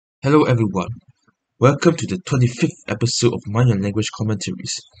Hello everyone, welcome to the 25th episode of Mind and Language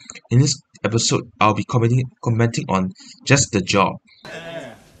Commentaries. In this episode, I'll be commenting on Just the Job.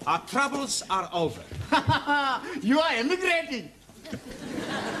 Our troubles are over. You are emigrating.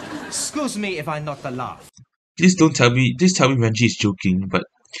 Excuse me if I'm not the laugh. Please tell me Ranji is joking, but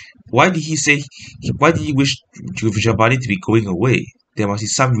why did he wish Giovanni to be going away? There must be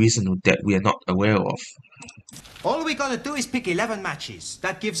some reason that we are not aware of. All we gotta do is pick 11 matches.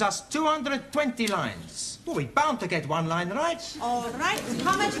 That gives us 220 lines. Well, we're bound to get one line right. All right.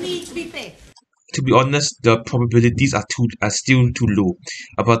 How much needs to be paid? To be honest, the probabilities are still too low.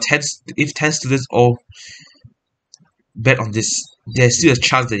 If 10 students all bet on this, there's still a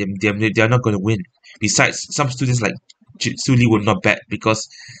chance that they are not going to win. Besides, some students like Suli will not bet because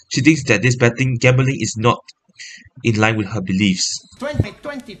she thinks that this gambling is not in line with her beliefs.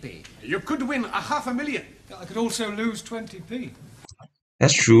 20p. You could win $500,000. I could also lose 20p.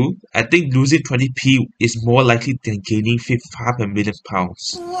 That's true. I think losing 20p is more likely than gaining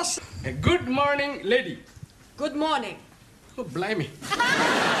 £500,000. Good morning, lady. Good morning. Oh, blimey.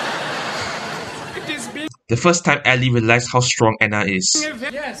 It is being... The first time Ali realized how strong Anna is.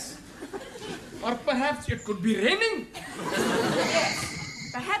 Yes. Or perhaps it could be raining.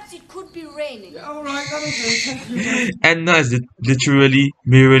 Perhaps it could be raining. All right, that'll do. Thank you. Anna is literally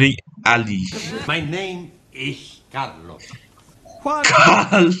mirroring Ali. My name is Carlos.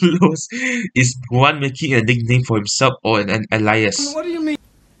 Carlos is one making a nickname for himself or an alias. What do you mean?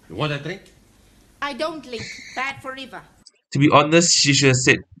 You want a drink? I don't drink. Bad for liver. To be honest, she should have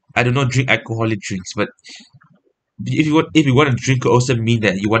said, I do not drink alcoholic drinks, but if you want to drink, it also mean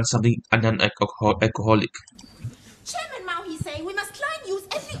that you want something non-alcoholic. Chairman Mao, he's saying we must try and use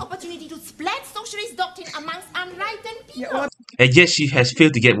every opportunity to spread socialist doctrine amongst unenlightened people. And yet she has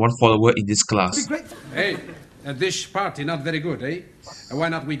failed to get one follower in this class. Hey, this party not very good, eh? Why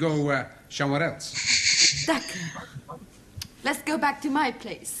not we go somewhere else? D'accord. Let's go back to my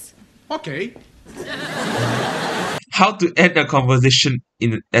place. Okay. How to end a conversation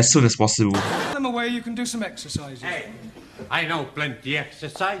as soon as possible. Them away, you can do some exercises. Hey, I know plenty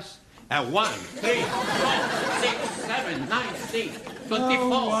exercise. 1, 3, 4, 6, 7, 9, 10,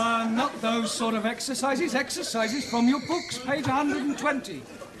 24. Not those sort of exercises. Exercises from your books, page 120.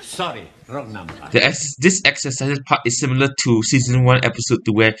 Sorry, wrong number. This exercise part is similar to season 1 episode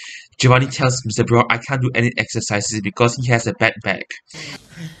 2 where Giovanni tells Mr. Brown I can't do any exercises because he has a bad back.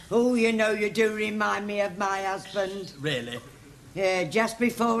 Oh, you know, you do remind me of my husband. Really? Yeah, just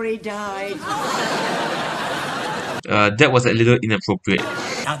before he died. That was a little inappropriate.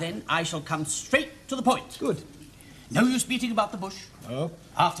 Now then, I shall come straight to the point. Good. No use beating about the bush. Oh,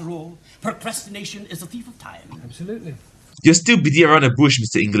 After all, procrastination is a thief of time. absolutely. You're still beating around the bush,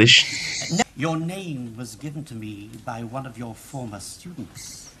 Mr. English. Your name was given to me by one of your former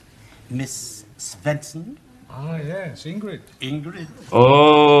students, Miss Svensson. Ah, yes, Ingrid. Ingrid.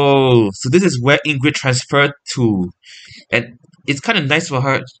 Oh, so this is where Ingrid transferred to. And it's kind of nice for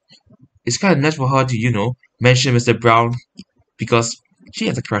her. It's kind of nice for her to, mention Mr. Brown because she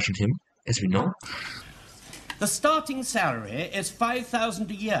has a crush on him, as we know. The starting salary is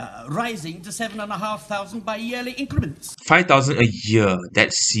 $5,000 a year, rising to $7,500 by yearly increments. 5,000 a year.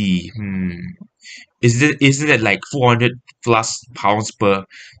 Let's see. Isn't it like 400 plus pounds per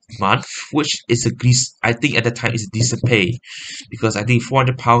month? Which is I think at the time is a decent pay, because I think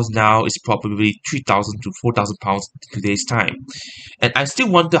 400 pounds now is probably 3,000 to 4,000 pounds in today's time. And I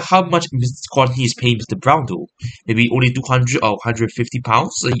still wonder how much Mr. Courtney is paying Mr. Brown though. Maybe only 200 or 150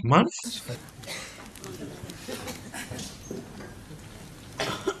 pounds a month.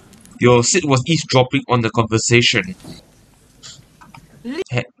 Sid was eavesdropping on the conversation.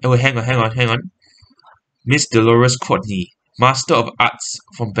 Hang on. Miss Dolores Courtney, Master of Arts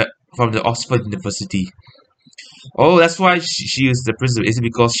from the Oxford University. Oh, that's why she is the principal. Is it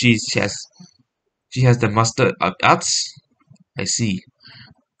because she has the Master of Arts? I see.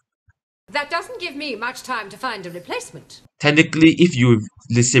 That doesn't give me much time to find a replacement. Technically, if you,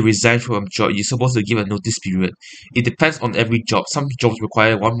 let's say, resign from a job, you're supposed to give a notice period. It depends on every job. Some jobs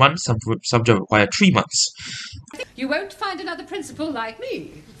require 1 month, some jobs require 3 months. You won't find another principal like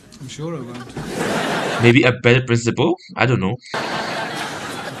me. I'm sure I won't. Maybe a better principal? I don't know.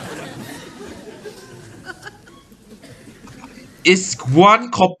 Is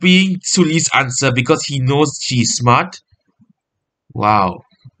Guan copying Suli's answer because he knows she's smart? Wow.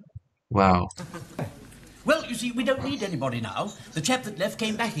 Well, you see, we don't need anybody now. The chap that left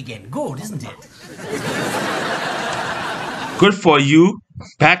came back again. Good, isn't it? Good for you,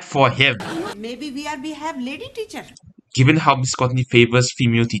 bad for him. Maybe we have lady teacher. Given how Miss Courtney favors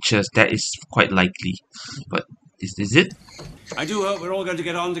female teachers, that is quite likely. But is it? I do hope we're all going to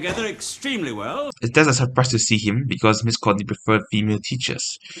get on together extremely well. It does a surprise to see him because Miss Courtney preferred female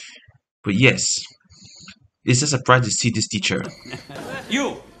teachers. But yes, it's a surprise to see this teacher.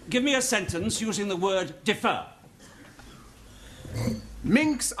 You, give me a sentence using the word defer.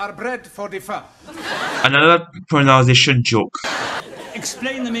 Minks are bred for the fur. Another pronunciation joke.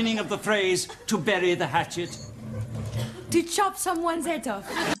 Explain the meaning of the phrase, to bury the hatchet. To chop someone's head off.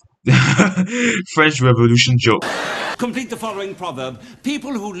 French Revolution joke. Complete the following proverb.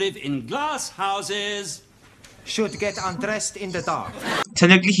 People who live in glass houses Should get undressed in the dark.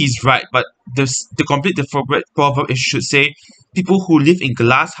 Technically, he's right, but to complete the proverb, it should say, people who live in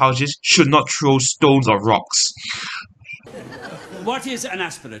glass houses should not throw stones or rocks. What is an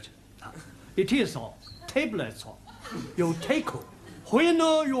aspirate? It is a tablet. You take when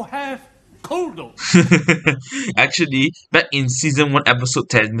you have cold. Actually, back in season 1, episode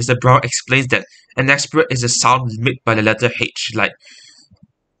 10, Mr. Brown explains that an aspirate is a sound made by the letter H. Like,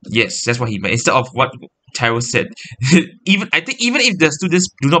 yes, that's what he meant. Instead of what Taro said. I think even if the students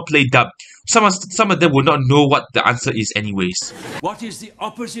do not play dumb, some of them will not know what the answer is anyways. What is the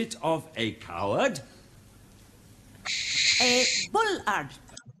opposite of a coward? A bullard.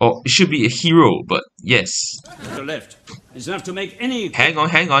 Or it should be a hero, but yes. To left. It's enough to make any... Hang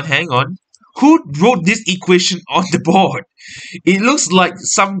on. Who wrote this equation on the board? It looks like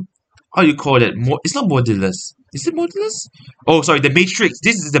some... How do you call it? It's not modulus. Is it modulus? Oh, sorry, the matrix.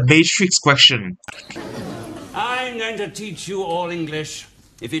 This is the matrix question. I'm going to teach you all English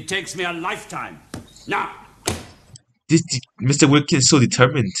if it takes me a lifetime. Now! Mr. Wilkins is so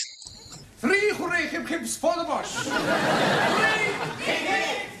determined. 3 hooray hip hips for the bush. Hooray!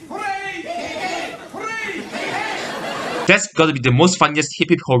 Hooray! Hooray! That's gotta be the most funniest hip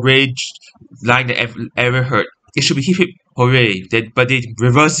hip hooray line that I've ever heard. It should be hip hip hooray, but they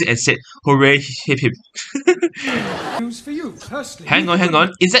reversed it and said hooray hip hip. News for you, firstly. Hang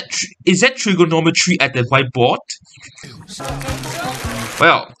on. Is that trigonometry at the whiteboard?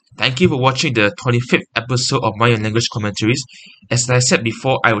 Well, thank you for watching the 25th episode of My Language Commentaries. As I said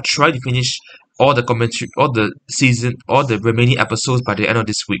before, I will try to finish all the remaining episodes by the end of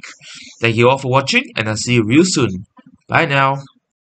this week. Thank you all for watching, and I'll see you real soon. Bye now.